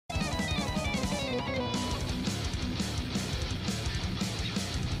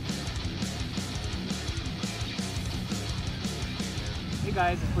Hey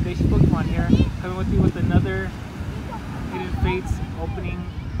guys, it's Bodacious Pokemon here, coming with you with another Hidden Fates opening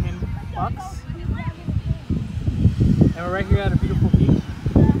in box. And we're right here at a beautiful beach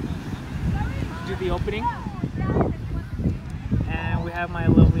to do the opening. And we have my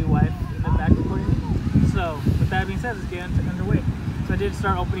lovely wife in the back recording me. So, with that being said, let's get underway. So I did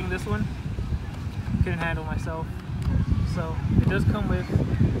start opening this one. Couldn't handle myself. So it does come with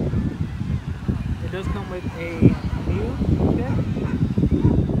a Mew deck.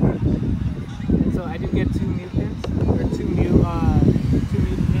 And so I did get two Mew pins, or two Mew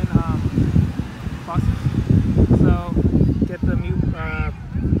pin boxes. So get the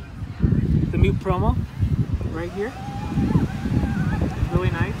Mew promo right here.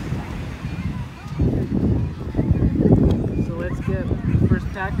 Really nice. So let's get the first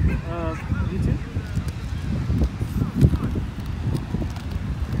pack of YouTube.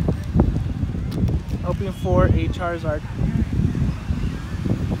 Hoping for a Charizard.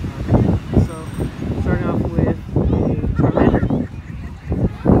 So starting off with a Charmander,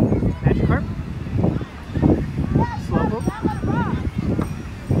 Magikarp, Slowpoke,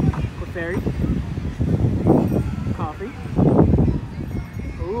 Clefairy, Coffee.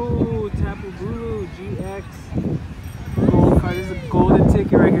 Ooh, Tapu Bulu GX gold card. This is a golden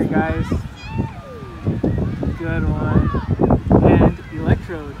ticket right here, guys. Good one. And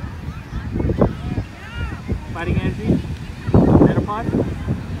Electrode. Fighting Energy, Metapod,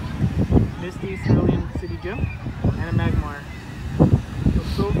 Misty Cerulean City Gym, and a Magmar.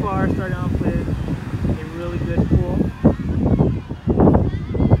 So far, starting off with a really good pull.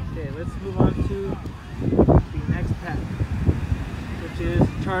 Okay, let's move on to the next pack, which is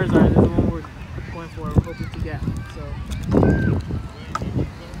Charizard. This is the one we're going for, we're hoping to get. So,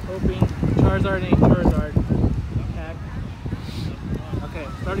 hoping Charizard and a Charizard pack. Okay,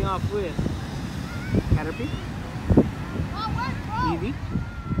 starting off with Caterpie, Eevee,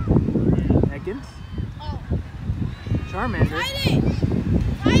 Ekans, Charmander,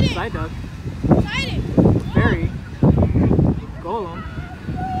 Psyduck, Fairy, Golem,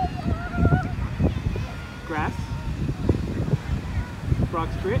 Grass, Brock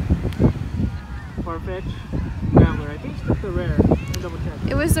Sprit, Farfetch, Rambler. I think it's just the rare. Let me double check.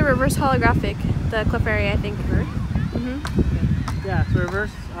 It was the reverse holographic, the Clefairy, I think. Mm-hmm. Yeah, so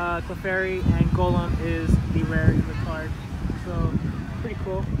reverse Clefairy and Golem is the rare in the card. So, pretty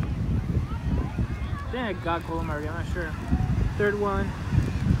cool. I think I got Golem already, I'm not sure. Third one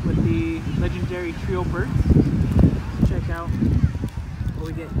with the legendary Trio Birds. Let's check out what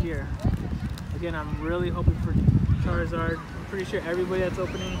we get here. Again, I'm really hoping for Charizard. I'm pretty sure everybody that's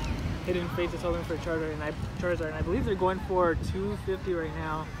opening Hidden Fates is hoping for Charizard, and I believe they're going for $250 right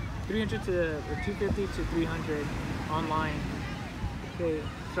now. 300 to or 250 to 300 online. Okay,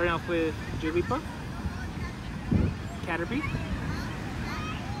 starting off with Jigglypuff, Caterpie,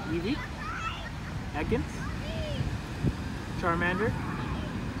 Eevee, Ekans, Charmander,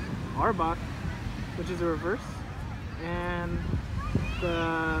 Arbok, which is a reverse, and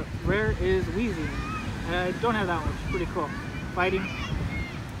the rare is Weezing. I don't have that one, which is pretty cool. Fighting,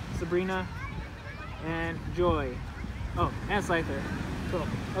 Sabrina, and Joy. Oh, and Scyther. Cool.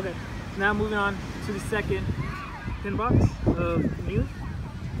 Okay, so now moving on to the second pin box of Mew.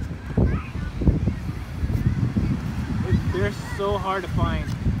 They're so hard to find.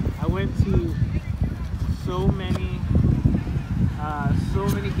 I went to so many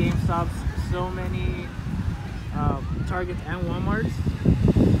Gamestops, so many Targets and Walmarts,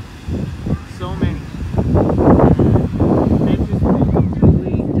 so many. They've just been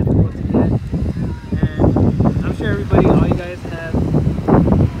completely difficult to get, and I'm sure everybody, all you guys have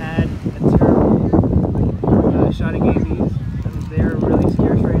had a terrible shot at getting these. They're really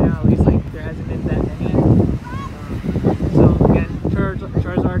scarce right now. At least like there hasn't been that many. So again,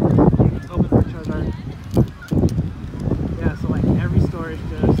 Charizard. Hoping for Charizard. Yeah. So like every store is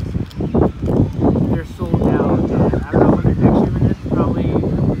just they're sold out. And I don't know when their next shipment is. Probably in a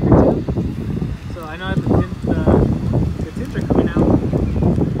week or two. So I know that the tints are coming out.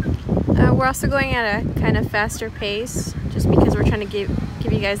 We're also going at a kind of faster pace, just because we're trying to give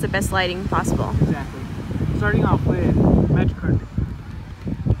you guys the best lighting possible. Exactly. Starting off with Magikarp,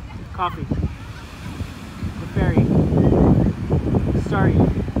 Coffee, Clefairy, Starry,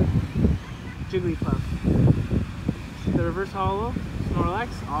 Jigglypuff, the reverse holo, Snorlax,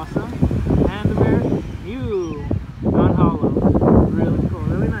 awesome, and the rare Mew, non-holo, really cool,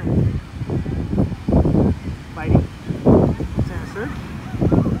 really nice. Fighting, Sandsurge,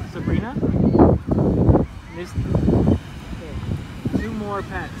 Sabrina, Misty. Okay, two more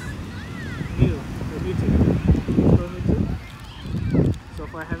packs. Mew. Mewtwo. So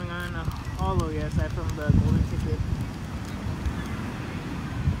far, I haven't gotten a holo yet aside from the golden ticket.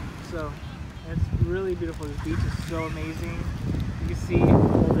 So it's really beautiful. This beach is so amazing. You can see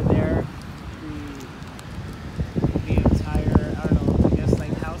over there the entire, I don't know, I guess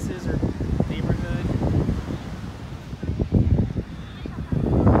like houses or neighborhood.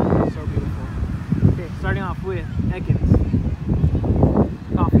 So beautiful. Okay, starting off with Ekans,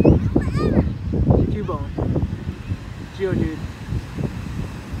 Coffee, Cubone, Geodude,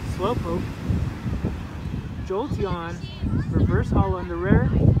 Slowpoke, Jolteon, Reverse Hollow, and the rare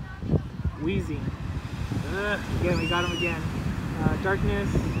Wheezing. Again, we got him again. Darkness,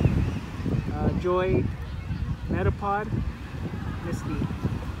 Joy, Metapod, Misty.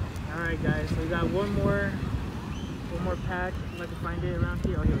 Alright guys, so we got one more pack, if I can find it around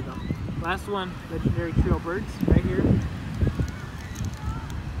here. Oh, here we go. Last one, legendary trio birds right here.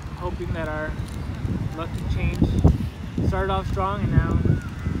 Hoping that our luck can change. Started off strong and now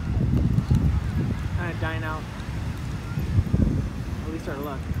kind of dying out. At least our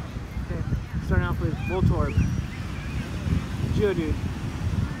luck. Okay, starting off with Voltorb, Geodude,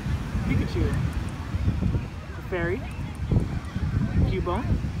 Pikachu, Fairy, Cubone.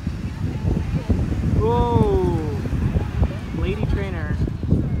 Whoa! Lady Trainer,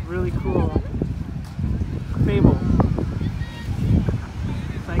 really cool. Fable,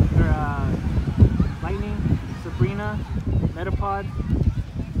 Lightning, Sabrina, Metapod,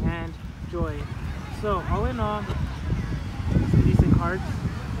 and Joy. So all in all, some decent cards.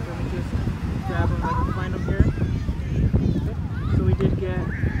 Let me just grab them if I can find them here. Okay. So we did get,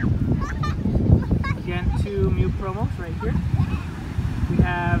 again, 2 Mew promos right here. We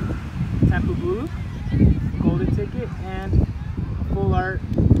have Tapu Bulu, Golden Ticket, and a full art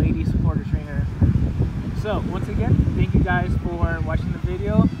Lady Supporter Trainer. So once again, thank you guys for watching the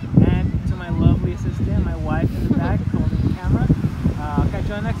video, and to my lovely assistant, my wife in the back holding the camera. I'll catch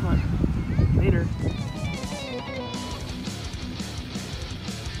you on the next one. Later.